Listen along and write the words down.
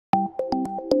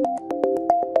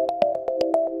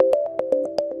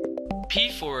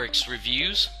PFOREX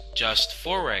Reviews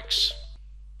JustForex.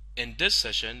 In this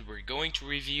session, we're going to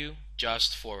review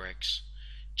JustForex,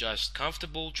 Just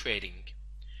Comfortable Trading.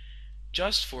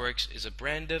 JustForex is a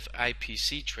brand of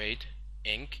IPC Trade,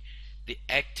 Inc., the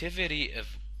activity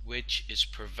of which is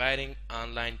providing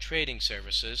online trading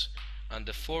services on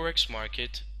the Forex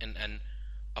market and an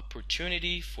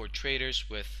opportunity for traders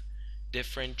with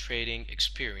different trading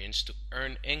experience to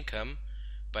earn income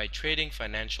by trading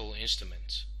financial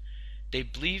instruments. They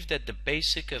believe that the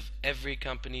basic of every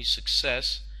company's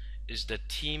success is the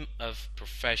team of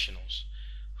professionals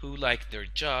who, like their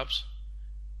jobs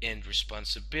and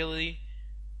responsibility,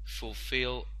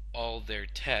 fulfill all their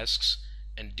tasks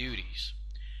and duties.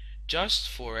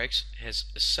 JustForex has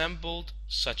assembled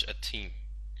such a team,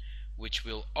 which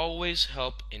will always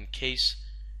help in case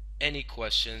any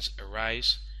questions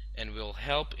arise and will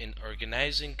help in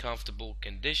organizing comfortable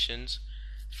conditions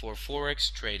for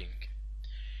Forex trading.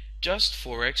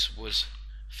 JustForex was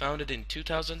founded in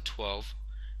 2012,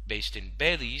 based in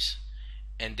Belize,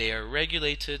 and they are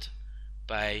regulated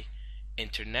by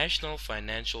International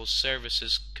Financial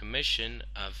Services Commission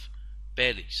of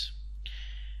Belize.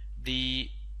 The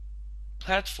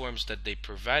platforms that they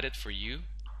provided for you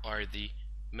are the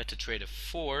MetaTrader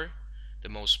 4, the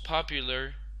most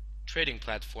popular trading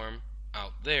platform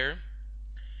out there,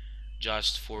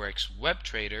 JustForex Web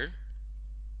Trader,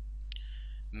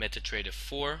 MetaTrader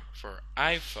 4 for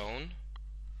iPhone,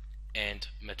 and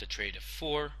MetaTrader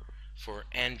 4 for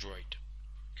Android.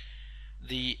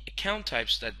 The account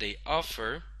types that they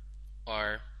offer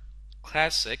are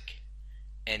Classic,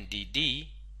 NDD,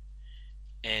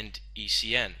 and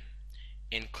ECN.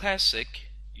 In Classic,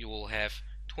 you will have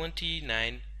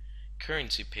 29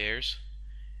 currency pairs,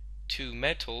 2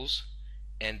 metals,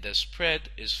 and the spread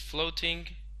is floating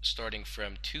starting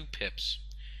from 2 pips.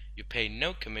 You pay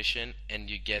no commission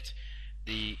and you get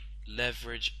the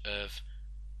leverage of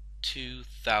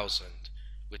 2,000,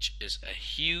 which is a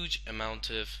huge amount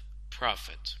of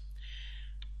profit.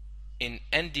 In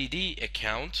NDD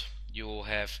account, you will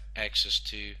have access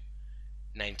to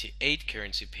 98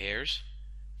 currency pairs,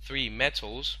 3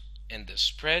 metals, and the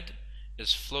spread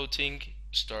is floating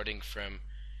starting from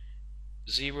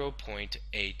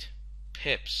 0.8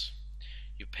 pips.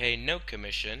 You pay no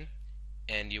commission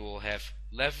and you will have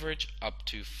leverage up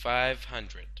to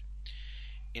 500.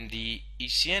 In the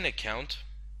ECN account,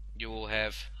 you will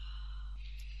have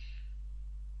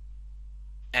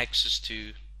access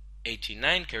to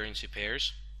 89 currency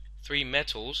pairs, 3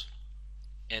 metals,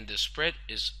 and the spread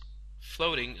is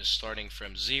floating starting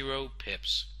from 0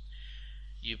 pips.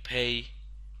 You pay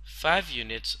 5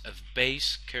 units of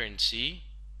base currency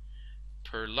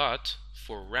per lot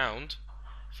for round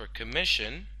for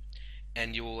commission,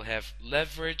 and you will have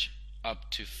leverage up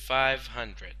to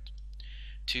 500.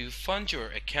 To fund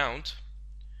your account,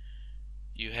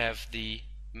 you have the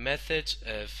methods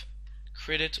of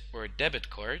credit or debit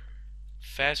card,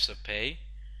 FastPay,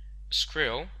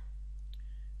 Skrill,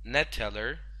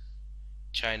 NetTeller,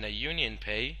 China Union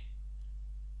Pay,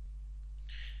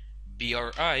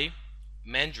 BRI,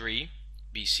 Mandri,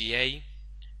 BCA,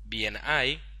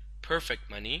 BNI, Perfect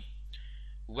Money,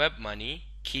 Web Money,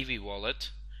 Kiwi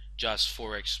Wallet,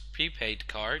 JustForex Prepaid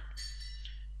Card,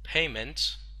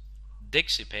 Payments,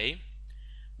 DixiePay,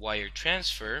 Wire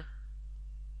Transfer,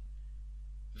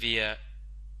 via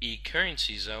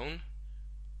eCurrency Zone,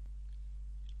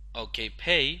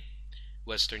 OKPay,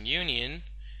 Western Union,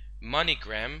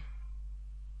 MoneyGram,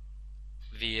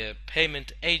 via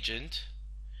Payment Agent,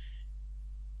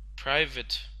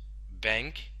 Private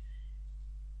Bank,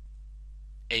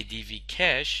 ADV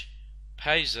Cash,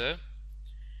 Paisa,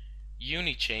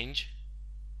 Unichange,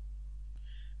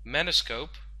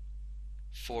 Metascope,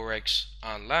 Forex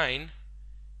Online,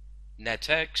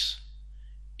 NetX,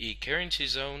 eCurrency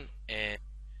Zone, and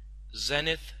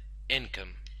Zenith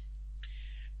Income.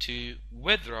 To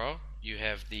withdraw, you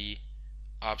have the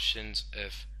options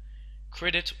of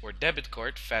credit or debit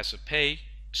card, FastPay,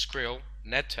 Skrill,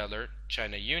 NetTeller,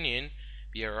 China Union,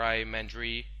 BRI,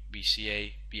 Mandri,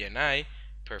 BCA, BNI,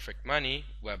 Perfect Money,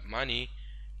 Web Money,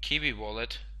 Kiwi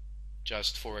Wallet,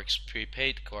 JustForex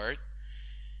Prepaid Card,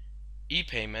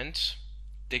 ePayments,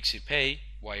 DixiePay,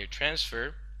 Wire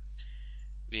Transfer,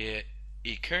 via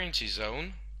eCurrency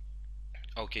Zone,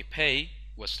 OKPay,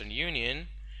 Western Union,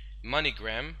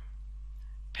 MoneyGram,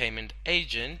 Payment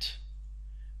Agent,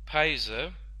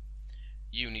 Paisa,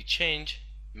 Unichange,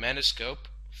 Metascope,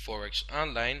 Forex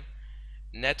Online,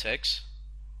 NetX,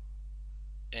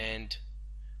 and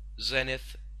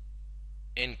Zenith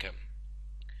Income.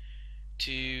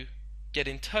 To get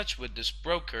in touch with this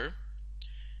broker,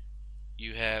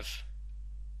 you have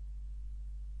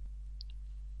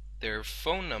their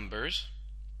phone numbers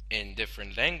in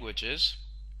different languages,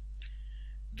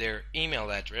 their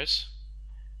email address,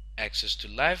 access to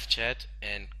live chat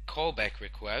and callback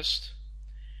request,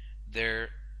 their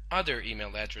other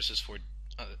email addresses for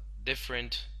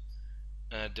different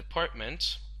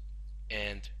departments,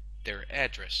 and their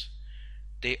address.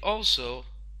 They also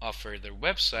offer their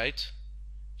website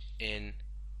in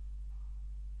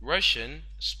Russian,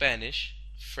 Spanish,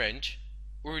 French,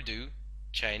 Urdu,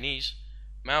 Chinese,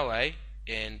 Malay,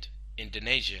 and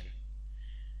Indonesian.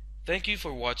 Thank you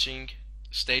for watching.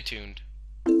 Stay tuned.